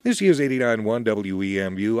This is 89.1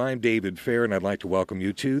 WEMU. I'm David Fair, and I'd like to welcome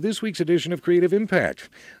you to this week's edition of Creative Impact.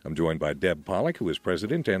 I'm joined by Deb Pollack, who is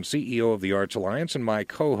President and CEO of the Arts Alliance, and my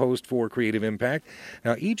co-host for Creative Impact.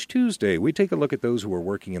 Now, each Tuesday, we take a look at those who are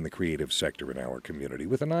working in the creative sector in our community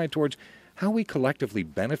with an eye towards how we collectively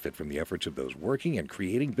benefit from the efforts of those working and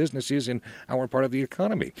creating businesses in our part of the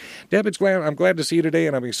economy. Deb, I'm glad to see you today,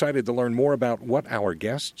 and I'm excited to learn more about what our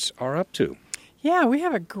guests are up to. Yeah, we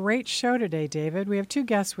have a great show today, David. We have two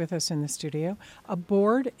guests with us in the studio, a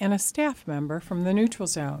board and a staff member from the Neutral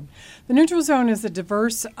Zone. The Neutral Zone is a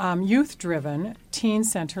diverse, youth-driven teen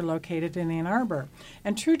center located in Ann Arbor.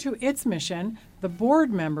 And true to its mission, the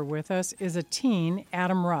board member with us is a teen,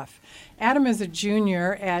 Adam Ruff. Adam is a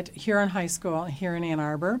junior at Huron High School here in Ann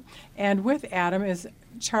Arbor. And with Adam is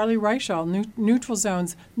Charlie Reichel, Neutral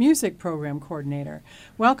Zone's music program coordinator.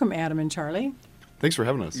 Welcome, Adam and Charlie. Thanks for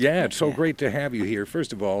having us. Yeah, it's so great to have you here.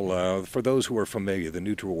 First of all, for those who are familiar, the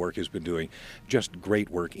Neutral Work has been doing just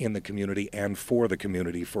great work in the community and for the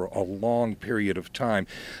community for a long period of time.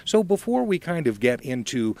 So before we kind of get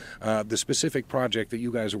into the specific project that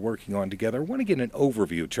you guys are working on together, I want to get an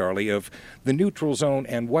overview, Charlie, of the Neutral Zone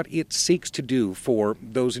and what it seeks to do for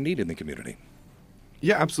those in need in the community.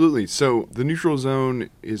 Yeah, absolutely. So the Neutral Zone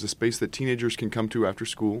is a space that teenagers can come to after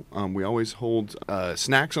school. We always hold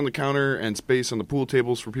snacks on the counter and space on the pool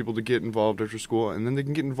tables for people to get involved after school, and then they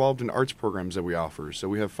can get involved in arts programs that we offer. So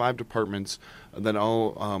we have 5 departments that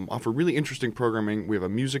all offer really interesting programming. We have a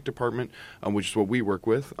music department, which is what we work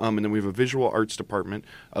with, and then we have a visual arts department,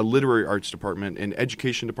 a literary arts department, an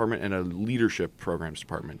education department, and a leadership programs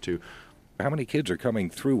department too. How many kids are coming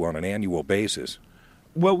through on an annual basis?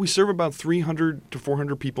 Well, we serve about 300 to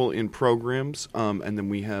 400 people in programs, and then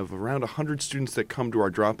we have around 100 students that come to our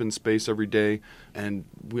drop-in space every day. And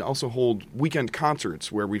we also hold weekend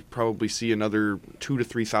concerts where we probably see another 2,000 to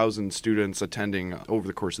 3,000 students attending over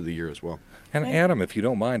the course of the year as well. And Adam, if you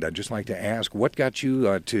don't mind, I'd just like to ask, what got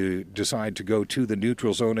you to decide to go to the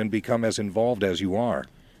Neutral Zone and become as involved as you are?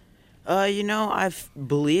 I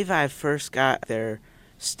believe I first got their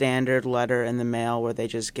standard letter in the mail where they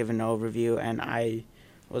just give an overview, and I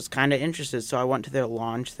was kind of interested, so I went to their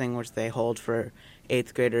launch thing, which they hold for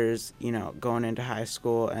 8th graders, going into high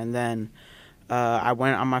school. And then I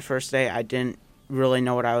went on my first day. I didn't really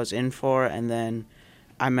know what I was in for, and then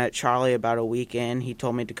I met Charlie about a week in. He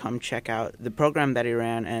told me to come check out the program that he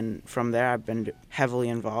ran, and from there I've been heavily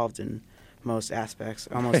involved in most aspects,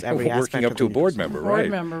 almost every aspect. Working up to a board member, right?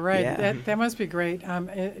 Board member, right. Yeah. That must be great.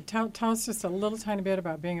 Tell us just a little tiny bit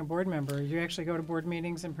about being a board member. You actually go to board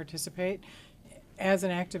meetings and participate as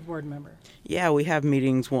an active board member? Yeah, we have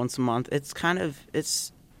meetings once a month.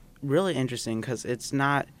 It's really interesting because it's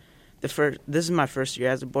not this is my first year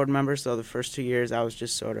as a board member, so the first 2 years I was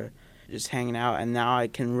just sort of just hanging out, and now I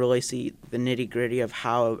can really see the nitty-gritty of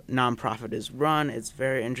how a nonprofit is run. It's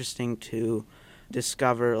very interesting to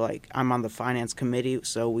discover, I'm on the finance committee,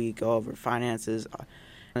 so we go over finances.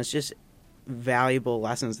 It's just valuable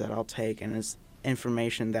lessons that I'll take, and it's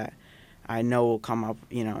information that I know will come up,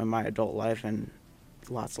 in my adult life, and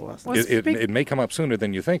lots of lessons. It may come up sooner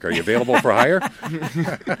than you think. Are you available for hire?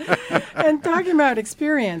 And talking about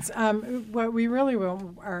experience, what we really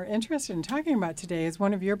are interested in talking about today is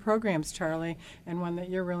one of your programs, Charlie, and one that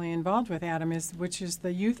you're really involved with, Adam, which is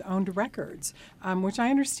the Youth-Owned Records, which I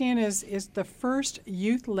understand is the first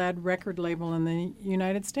youth-led record label in the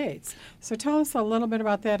United States. So tell us a little bit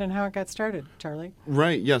about that and how it got started, Charlie.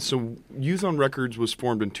 Right, yeah. So Youth-Owned Records was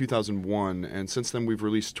formed in 2001, and since then we've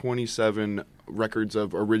released 27 records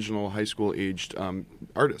of original high school aged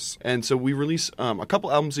artists. And so we release a couple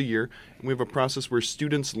albums a year, and we have a process where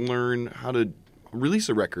students learn how to release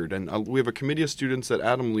a record. And we have a committee of students that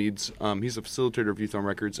Adam leads. He's a facilitator of Youth on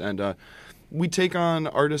Records, and we take on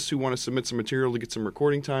artists who want to submit some material to get some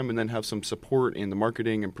recording time and then have some support in the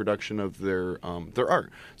marketing and production of their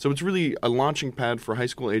art. So it's really a launching pad for high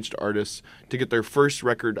school aged artists to get their first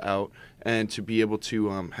record out and to be able to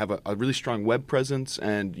have a really strong web presence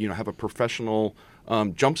and have a professional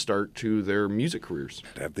jumpstart to their music careers.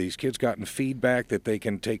 Have these kids gotten feedback that they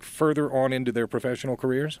can take further on into their professional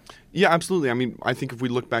careers? Yeah, absolutely. I mean, I think if we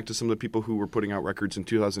look back to some of the people who were putting out records in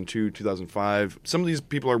 2002, 2005, some of these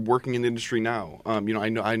people are working in the industry now. I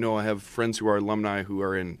know I have friends who are alumni who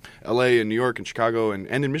are in LA and New York and Chicago and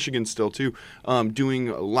in Michigan still too,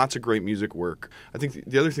 doing lots of great music work. I think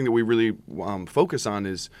the other thing that we really focus on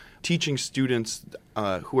is teaching students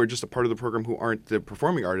who are just a part of the program who aren't the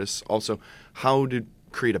performing artists also how to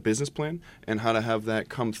create a business plan and how to have that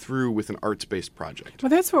come through with an arts-based project. Well,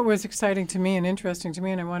 that's what was exciting to me and interesting to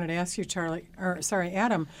me, and I wanted to ask you,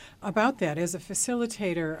 Adam, about that. As a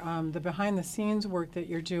facilitator, the behind-the-scenes work that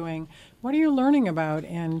you're doing, what are you learning about,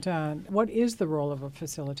 and what is the role of a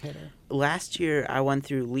facilitator? Last year, I went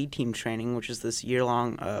through lead team training, which is this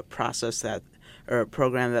year-long process or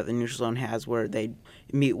program that the Neutral Zone has where they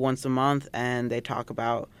meet once a month and they talk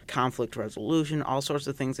about conflict resolution, all sorts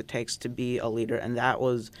of things it takes to be a leader, and that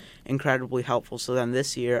was incredibly helpful. So then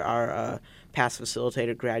this year, our past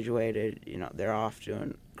facilitator graduated. They're off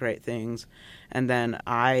doing great things. And then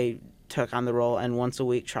I took on the role, and once a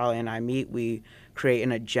week, Charlie and I meet. We create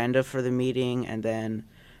an agenda for the meeting, and then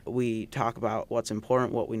we talk about what's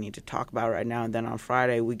important, what we need to talk about right now. And then on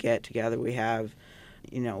Friday, we get together. We have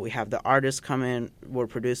the artists come in, we're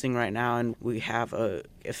producing right now, and we have a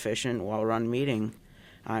efficient, well-run meeting.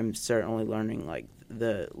 I'm certainly learning,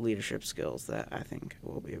 the leadership skills that I think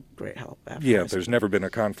will be a great help after. Yeah, there's never been a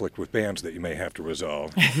conflict with bands that you may have to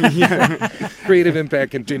resolve. Creative Impact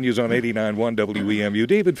continues on 89.1 WEMU.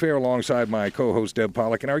 David Fair alongside my co-host Deb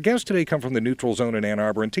Pollack, and our guests today come from the Neutral Zone in Ann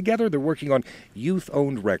Arbor, and together they're working on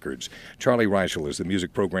youth-owned records. Charlie Reichel is the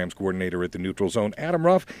music programs coordinator at the Neutral Zone. Adam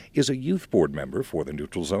Ruff is a youth board member for the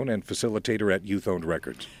Neutral Zone and facilitator at Youth-Owned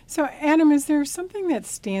Records. So, Adam, is there something that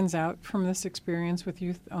stands out from this experience with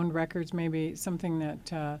youth-owned records, maybe something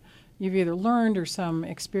that you've either learned or some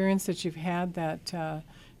experience that you've had that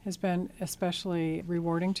has been especially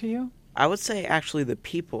rewarding to you? I would say actually the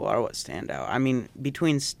people are what stand out. I mean,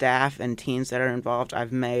 between staff and teens that are involved,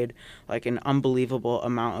 I've made an unbelievable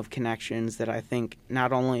amount of connections that I think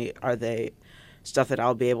not only are they stuff that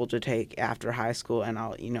I'll be able to take after high school and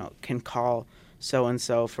I'll, can call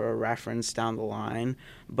so-and-so for a reference down the line,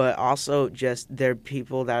 but also just they're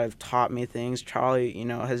people that have taught me things. Charlie,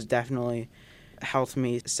 has definitely helped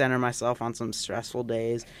me center myself on some stressful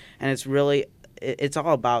days, and it's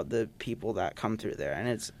all about the people that come through there, and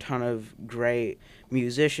it's a ton of great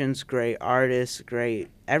musicians, great artists, great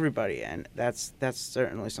everybody, and that's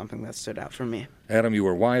certainly something that stood out for me. Adam, you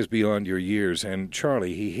were wise beyond your years, and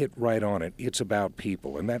Charlie, he hit right on it. It's about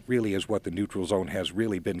people, and that really is what the Neutral Zone has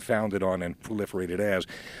really been founded on and proliferated as.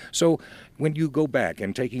 So when you go back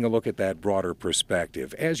and taking a look at that broader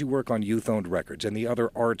perspective, as you work on youth-owned records and the other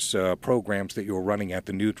arts programs that you're running at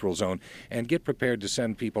the Neutral Zone, and get prepared to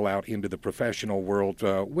send people out into the professional world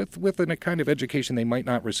with a kind of education they might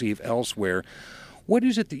not receive elsewhere, what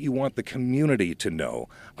is it that you want the community to know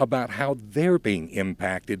about how they're being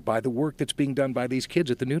impacted by the work that's being done by these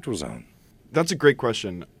kids at the Neutral Zone? That's a great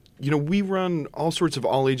question. We run all sorts of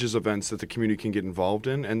all-ages events that the community can get involved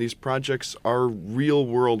in, and these projects are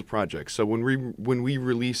real-world projects. So when we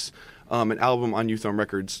release an album on Youth-Owned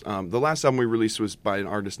Records, the last album we released was by an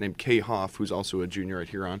artist named Kay Hoff, who's also a junior at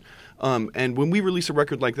Huron. And when we release a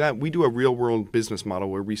record like that, we do a real-world business model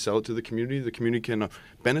where we sell it to the community. The community can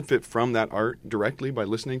benefit from that art directly by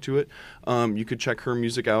listening to it. You could check her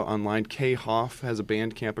music out online. Kay Hoff has a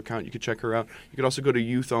Bandcamp account. You could check her out. You could also go to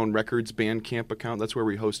Youth-Owned Records Bandcamp account. That's where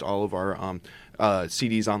we host all of our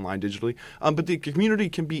CDs online digitally. But the community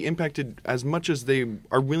can be impacted as much as they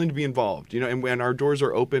are willing to be involved. And when our doors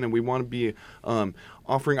are open, and we want to be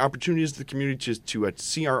offering opportunities to the community to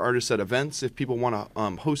see our artists at events. If people want to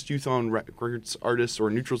host Youth-Owned Records artists or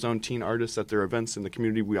Neutral Zone teen artists at their events in the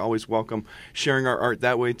community, we always welcome sharing our art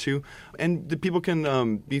that way too. And the people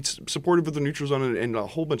can be supportive of the Neutral Zone in a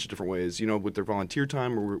whole bunch of different ways, with their volunteer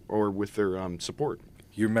time or with their support.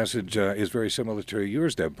 Your message is very similar to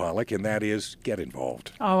yours, Deb Pollack, and that is get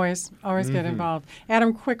involved. Always get involved.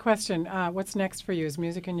 Adam, quick question. What's next for you? Is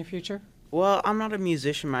music in your future? Well, I'm not a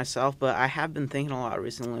musician myself, but I have been thinking a lot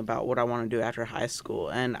recently about what I want to do after high school.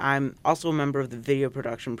 And I'm also a member of the video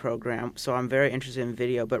production program, so I'm very interested in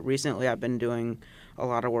video. But recently I've been doing a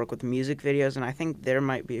lot of work with music videos, and I think there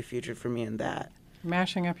might be a future for me in that.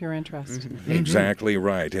 Mashing up your interest. Mm-hmm. Exactly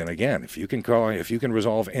right. And again, if you can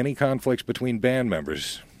resolve any conflicts between band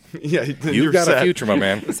members, yeah, you've got a future, my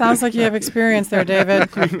man. Sounds like you have experience there, David.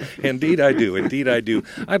 Indeed I do.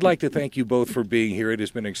 I'd like to thank you both for being here. It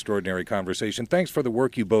has been an extraordinary conversation. Thanks for the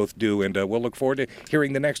work you both do, and we'll look forward to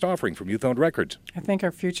hearing the next offering from Youth-Owned Records. I think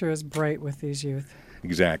our future is bright with these youth.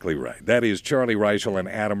 Exactly right. That is Charlie Reichel and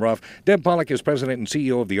Adam Ruff. Deb Pollack is President and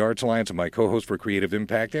CEO of the Arts Alliance and my co-host for Creative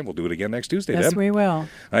Impact, and we'll do it again next Tuesday, Yes, Deb. we will.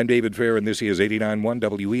 I'm David Fair, and this is 89.1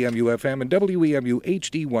 WEMU FM and WEMU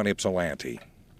HD1 Ypsilanti.